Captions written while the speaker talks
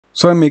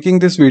So I'm making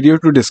this video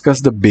to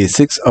discuss the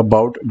basics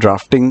about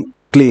drafting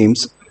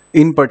claims,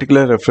 in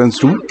particular reference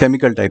to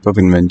chemical type of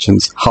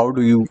inventions. How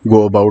do you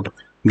go about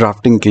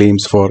drafting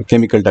claims for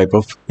chemical type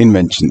of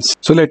inventions?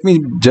 So let me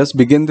just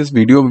begin this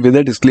video with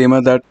a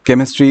disclaimer that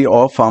chemistry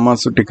or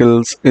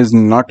pharmaceuticals is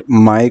not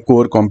my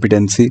core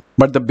competency,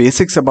 but the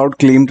basics about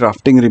claim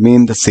drafting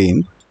remain the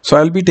same. So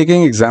I'll be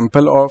taking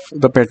example of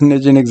the patent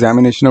agent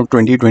examination of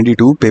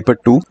 2022 paper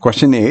 2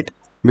 question 8,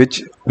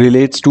 which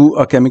relates to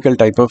a chemical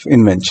type of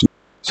invention.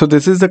 So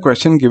this is the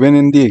question given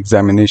in the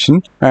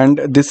examination, and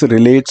this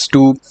relates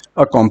to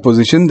a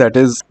composition that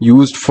is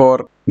used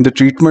for the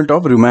treatment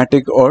of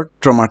rheumatic or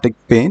traumatic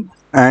pain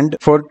and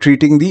for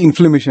treating the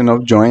inflammation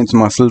of joints,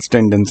 muscles,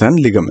 tendons and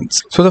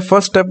ligaments. So the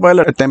first step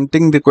while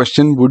attempting the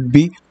question would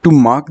be to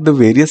mark the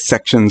various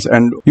sections,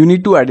 and you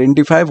need to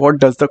identify what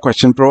does the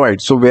question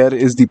provide. So where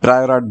is the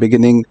prior art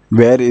beginning,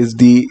 where is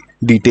the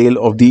detail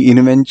of the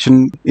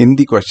invention in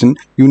the question.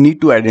 You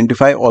need to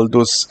identify all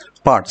those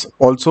parts.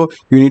 Also,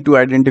 you need to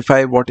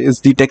identify what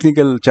is the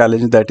technical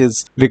challenge that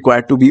is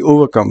required to be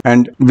overcome,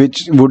 and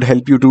which would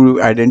help you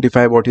to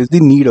identify what is the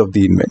need of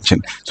the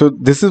invention. So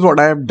this is what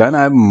I have done.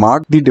 I have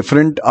marked the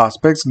different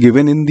aspects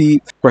given in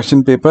the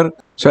question paper.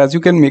 So as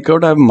you can make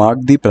out, I have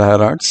marked the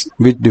prior arts,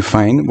 which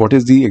define what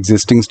is the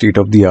existing state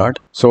of the art.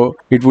 So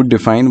it would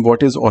define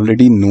what is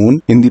already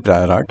known in the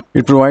prior art.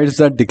 It provides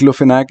that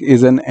diclofenac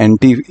is an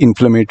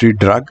anti-inflammatory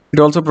drug. It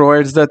also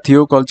provides that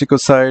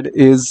thiocholchicoside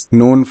is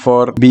known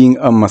for being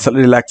a muscle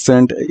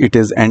relaxant. It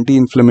is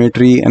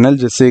anti-inflammatory,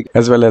 analgesic,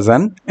 as well as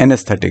an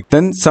anesthetic.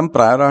 Then some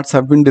prior arts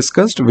have been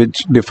discussed, which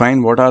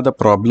define what are the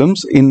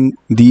problems in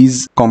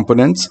these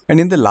components. And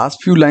in the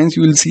last few lines,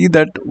 you will see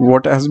that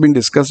what has been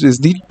discussed is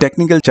the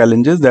technical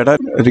challenges that are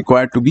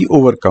required to be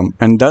overcome,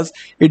 and thus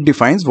it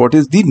defines what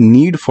is the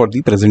need for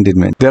the present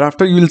invention.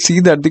 Thereafter, you will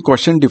see that the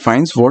question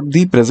defines what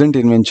the present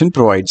invention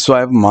provides. So I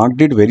have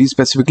marked it very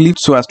specifically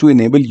so as to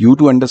enable you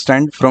to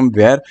understand from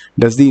where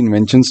does the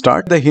invention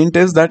start. The hint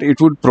is that it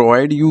would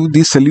provide you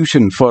the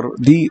solution for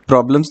the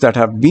problems that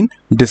have been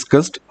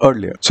discussed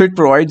earlier. So it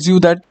provides you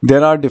that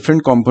there are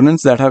different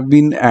components that have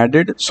been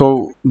added.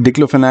 So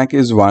diclofenac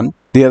is one.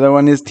 The other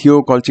one is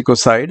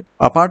thiocholchicoside.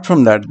 Apart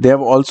from that, they have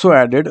also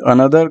added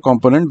another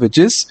component, which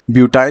is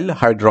butyl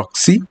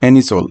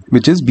hydroxyanisole,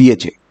 which is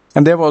BHA.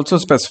 And they have also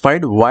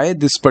specified why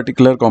this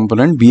particular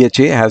component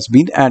BHA has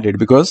been added,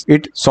 because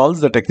it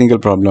solves the technical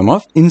problem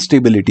of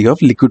instability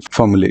of liquid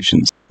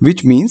formulations,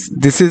 which means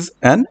this is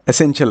an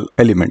essential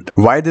element.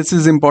 Why this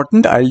is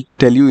important, I'll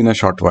tell you in a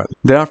short while.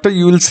 Thereafter,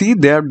 you will see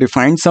they have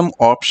defined some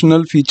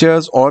optional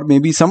features or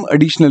maybe some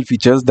additional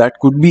features that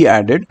could be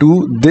added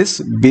to this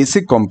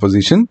basic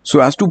composition so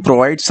as to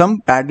provide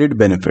some added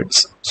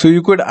benefits. So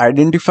you could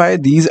identify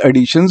these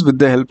additions with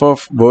the help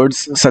of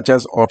words such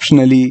as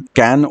optionally,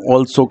 can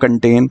also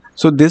contain.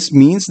 So this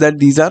means that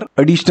these are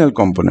additional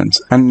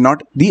components and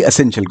not the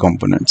essential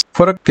components.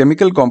 For a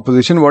chemical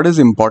composition, what is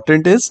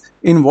important is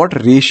in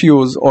what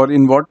ratios or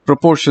in what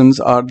proportions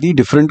are the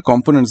different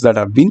components that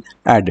have been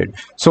added.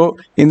 So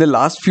in the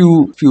last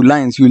few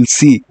lines, you will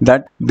see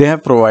that they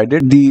have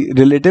provided the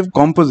relative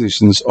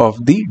compositions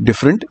of the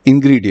different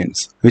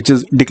ingredients, which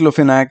is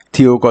diclofenac,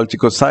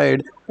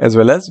 thiocholchicoside, as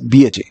well as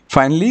BHA.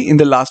 Finally, in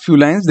the last few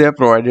lines, they have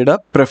provided a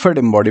preferred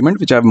embodiment,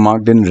 which I have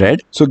marked in red.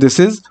 So this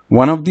is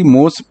one of the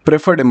most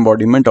preferred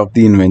embodiment of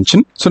the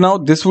invention. So now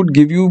this would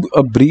give you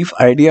a brief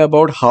idea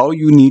about how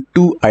you need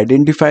to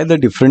identify the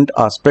different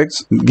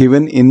aspects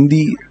given in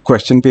the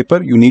question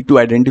paper. You need to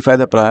identify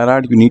the prior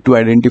art, you need to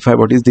identify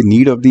what is the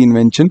need of the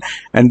invention,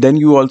 and then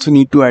you also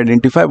need to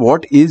identify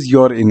what is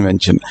your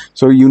invention.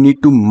 So you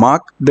need to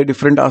mark the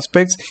different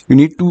aspects. You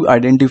need to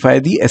identify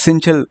the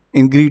essential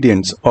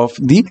ingredients of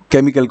the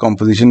chemical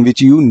composition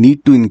which you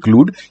need to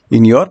include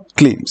in your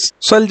claims.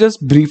 So I'll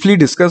just briefly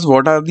discuss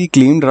what are the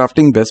claim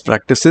drafting best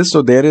practices.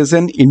 So there is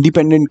an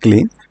independent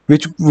claim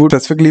which would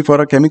specifically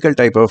for a chemical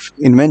type of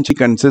invention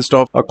consist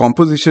of a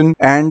composition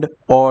and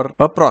or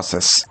a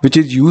process which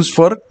is used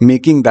for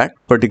making that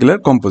particular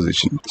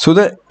composition. So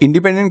the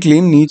independent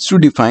claim needs to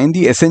define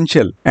the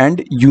essential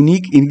and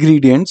unique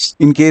ingredients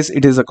in case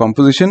it is a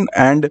composition,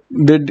 and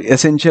the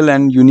essential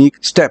and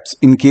unique steps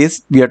in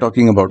case we are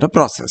talking about a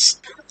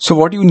process. So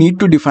what you need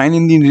to define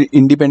in the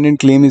independent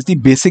claim is the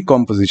basic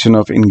composition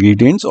of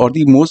ingredients or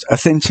the most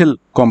essential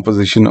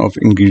composition of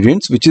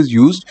ingredients which is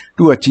used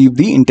to achieve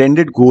the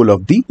intended goal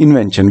of the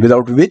invention,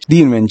 without which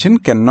the invention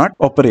cannot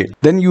operate.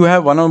 Then you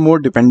have one or more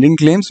dependent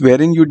claims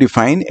wherein you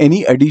define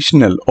any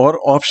additional or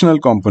optional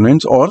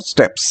components or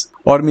steps.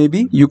 Or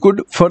maybe you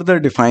could further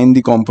define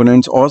the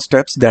components or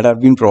steps that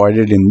have been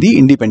provided in the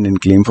independent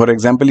claim. For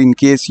example, in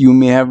case you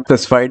may have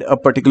specified a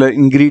particular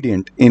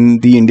ingredient in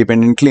the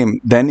independent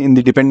claim, then in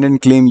the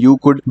dependent claim you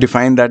could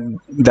define that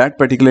that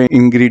particular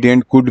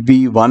ingredient could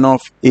be one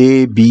of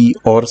A, B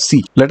or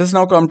C. Let us now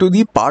now come to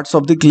the parts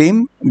of the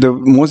claim. The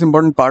most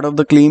important part of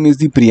the claim is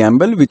the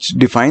preamble, which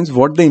defines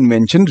what the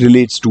invention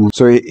relates to.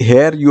 So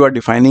here you are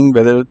defining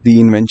whether the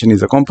invention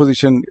is a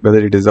composition,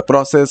 whether it is a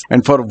process,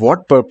 and for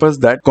what purpose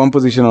that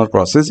composition or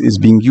process is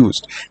being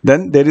used.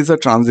 Then there is a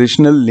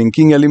transitional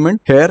linking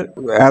element. Here,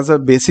 as a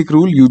basic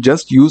rule, you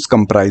just use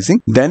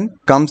comprising. Then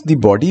comes the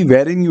body,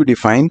 wherein you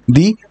define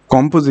the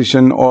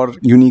composition or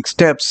unique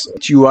steps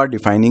which you are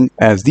defining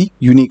as the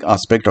unique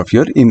aspect of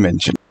your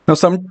invention. Now,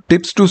 some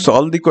tips to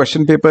solve the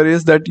question paper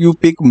is that you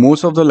pick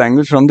most of the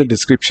language from the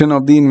description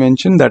of the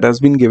invention that has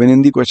been given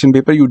in the question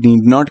paper. You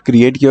need not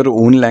create your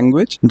own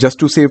language just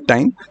to save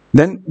time.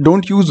 Then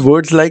don't use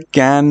words like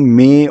can,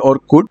 may, or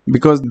could,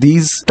 because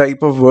these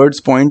type of words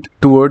point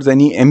towards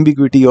any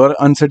ambiguity or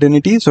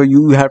uncertainty. So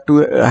you have to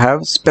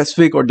have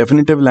specific or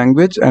definitive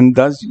language, and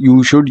thus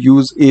you should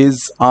use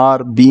is,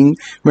 are, being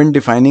when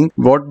defining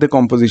what the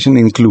composition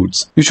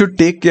includes. You should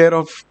take care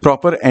of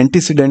proper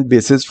antecedent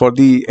basis for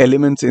the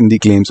elements in the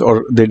claims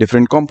or the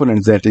different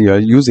components that you are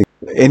using.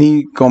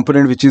 Any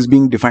component which is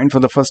being defined for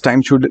the first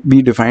time should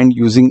be defined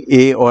using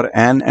a or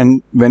an,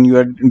 and when you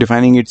are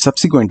defining it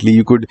subsequently,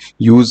 you could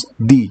use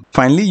the.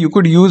 Finally, you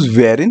could use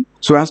wherein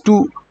so as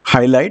to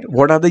highlight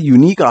what are the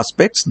unique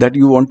aspects that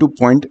you want to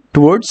point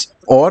towards,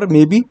 or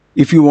maybe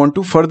if you want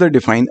to further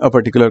define a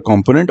particular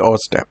component or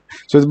step.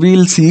 So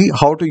we'll see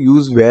how to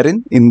use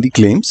wherein in the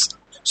claims.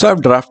 So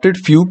I've drafted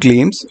few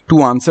claims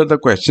to answer the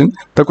question.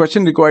 The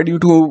question required you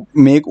to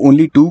make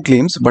only 2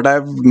 claims, but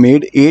I've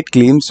made 8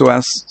 claims so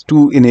as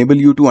to enable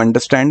you to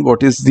understand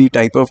what is the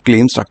type of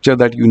claim structure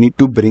that you need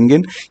to bring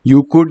in.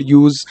 You could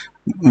use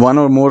one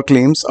or more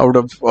claims out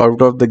of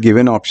the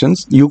given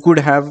options. You could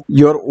have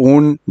your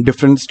own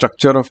different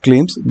structure of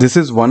claims. This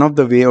is one of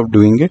the way of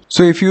doing it.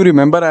 So if you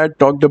remember, I had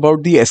talked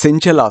about the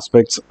essential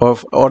aspects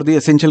of or the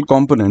essential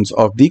components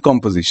of the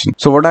composition.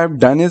 So what I've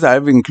done is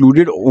I've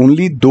included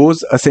only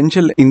those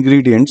essential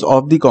ingredients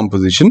of the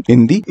composition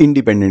in the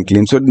independent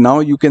claim. So now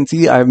you can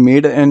see I've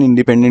made an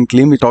independent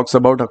claim which talks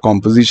about a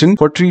composition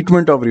for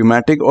treatment of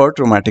rheumatic or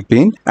traumatic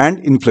pain and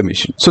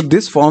inflammation. So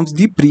this forms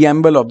the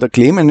preamble of the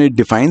claim, and it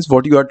defines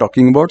what you are talking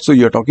about. So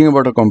you're talking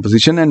about a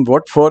composition and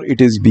what for it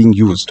is being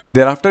used.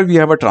 Thereafter, we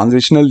have a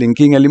transitional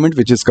linking element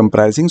which is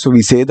comprising. So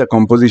we say the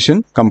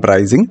composition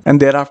comprising, and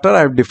thereafter I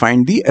have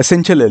defined the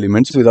essential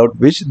elements without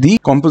which the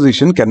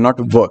composition cannot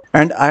work.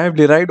 And I have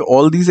derived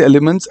all these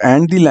elements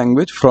and the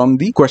language from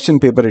the question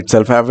paper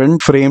itself. I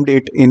haven't framed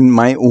it in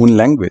my own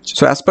language.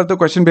 So as per the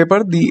question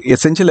paper, the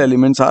essential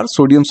elements are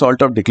sodium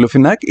salt of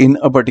diclofenac in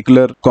a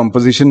particular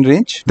composition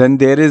range. Then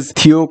there is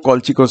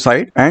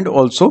thiocolchicoside and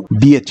also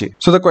DHA.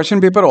 So the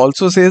question paper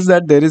also says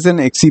that there is an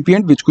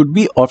excipient which could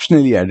be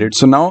optionally added.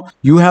 So now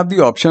you have the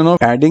option of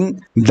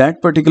adding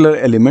that particular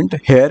element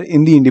here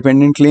in the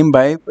independent claim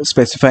by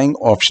specifying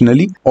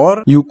optionally,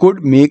 or you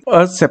could make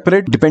a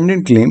separate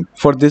dependent claim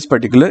for this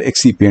particular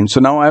excipient. So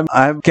now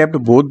I've kept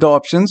both the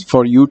options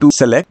for you to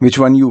select which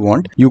one you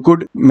want. You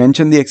could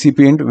mention the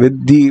excipient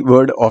with the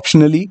word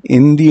optionally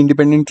in the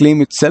independent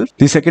claim itself.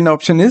 The second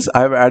option is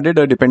I've added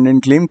a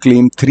dependent claim,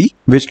 claim 3,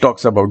 which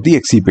talks about the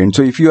excipient.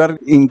 So if you are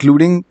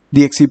including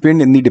the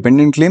excipient in the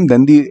dependent claim,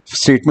 then the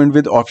statement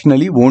with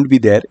optionally won't be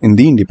there in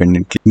the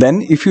independent claim.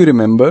 Then if you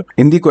remember,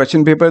 in the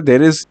question paper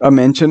there is a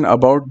mention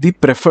about the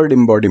preferred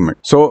embodiment.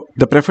 So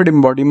the preferred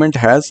embodiment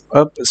has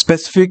a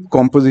specific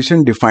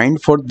composition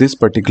defined for this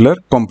particular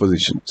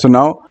composition. So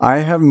now I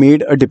have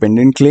made a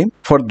dependent claim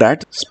for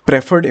that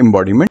preferred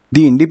embodiment.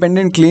 The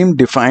independent claim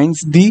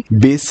defines the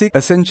basic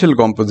essential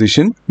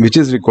composition which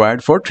is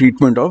required for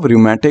treatment of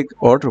rheumatic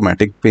or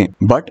traumatic pain.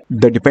 But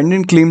the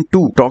dependent claim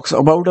 2 talks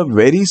about a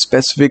very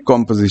specific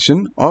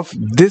composition of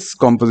this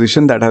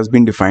composition that has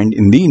been defined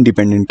in the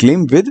independent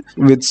claim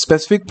with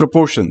specific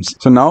proportions.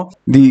 So now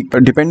the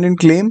dependent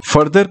claim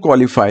further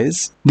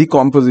qualifies the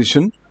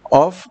composition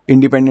of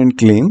independent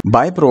claim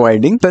by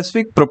providing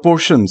specific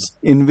proportions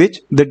in which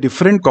the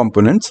different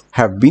components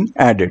have been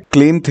added.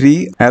 Claim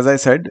 3, as I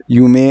said,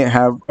 you may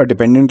have a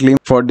dependent claim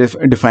for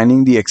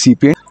defining the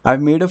excipient.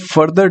 I've made a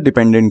further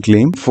dependent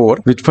claim 4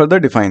 which further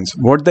defines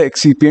what the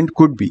excipient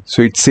could be.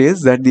 So it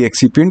says that the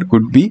excipient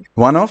could be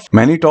one of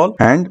mannitol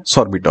and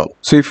sorbitol.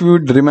 So if you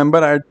would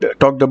remember, I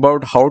talked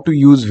about how to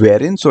use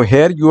wherein. So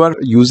here you are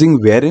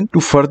using wherein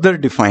to further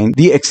define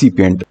the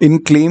excipient.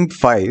 In claim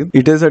 5,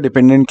 it is a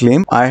dependent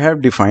claim. I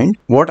have defined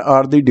what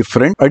are the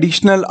different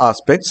additional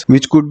aspects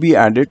which could be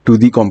added to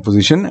the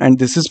composition, and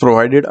this is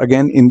provided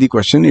again in the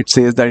question. It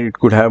says that it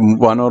could have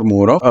one or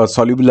more of a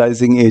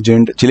solubilizing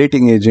agent,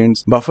 chelating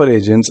agents, buffer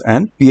agents,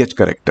 and pH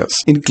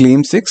correctors. In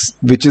claim 6,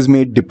 which is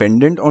made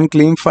dependent on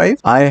claim 5,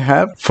 I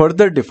have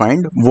further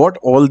defined what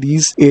all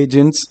these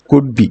agents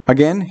could be.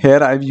 Again,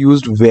 here I've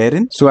used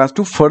wherein so as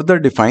to further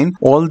define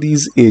all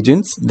these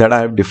agents that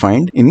I have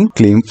defined in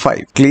claim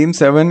 5. Claim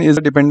 7 is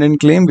a dependent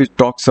claim which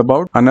talks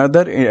about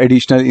another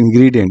additional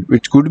ingredient ingredient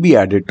which could be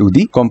added to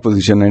the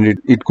composition, and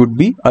it could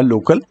be a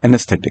local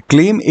anesthetic.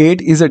 Claim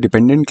 8 is a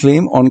dependent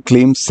claim on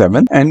claim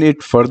 7, and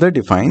it further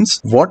defines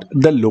what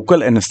the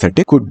local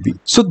anesthetic could be.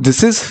 So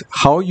this is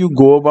how you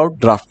go about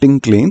drafting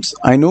claims.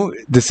 I know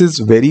this is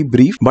very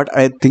brief, but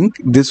I think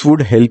this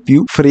would help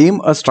you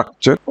frame a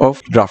structure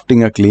of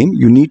drafting a claim.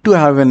 You need to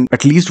have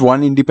at least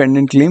one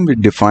independent claim which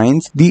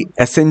defines the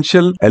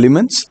essential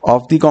elements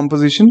of the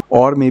composition,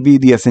 or maybe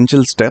the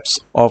essential steps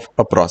of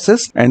a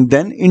process, and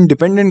then in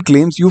dependent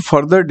claims you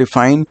further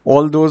define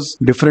all those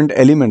different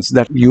elements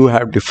that you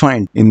have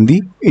defined in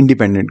the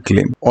independent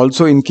claim.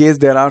 Also, in case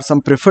there are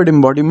some preferred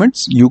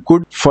embodiments, you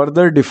could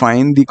further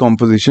define the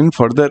composition,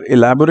 further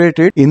elaborate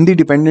it in the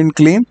dependent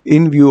claim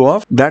in view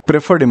of that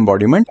preferred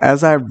embodiment,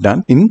 as I have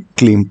done in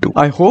claim 2.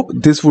 I hope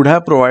this would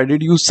have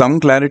provided you some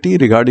clarity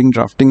regarding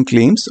drafting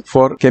claims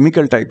for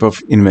chemical type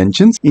of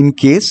inventions. In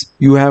case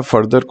you have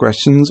further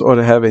questions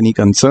or have any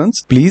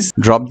concerns, please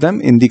drop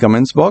them in the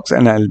comments box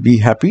and I'll be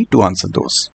happy to answer those.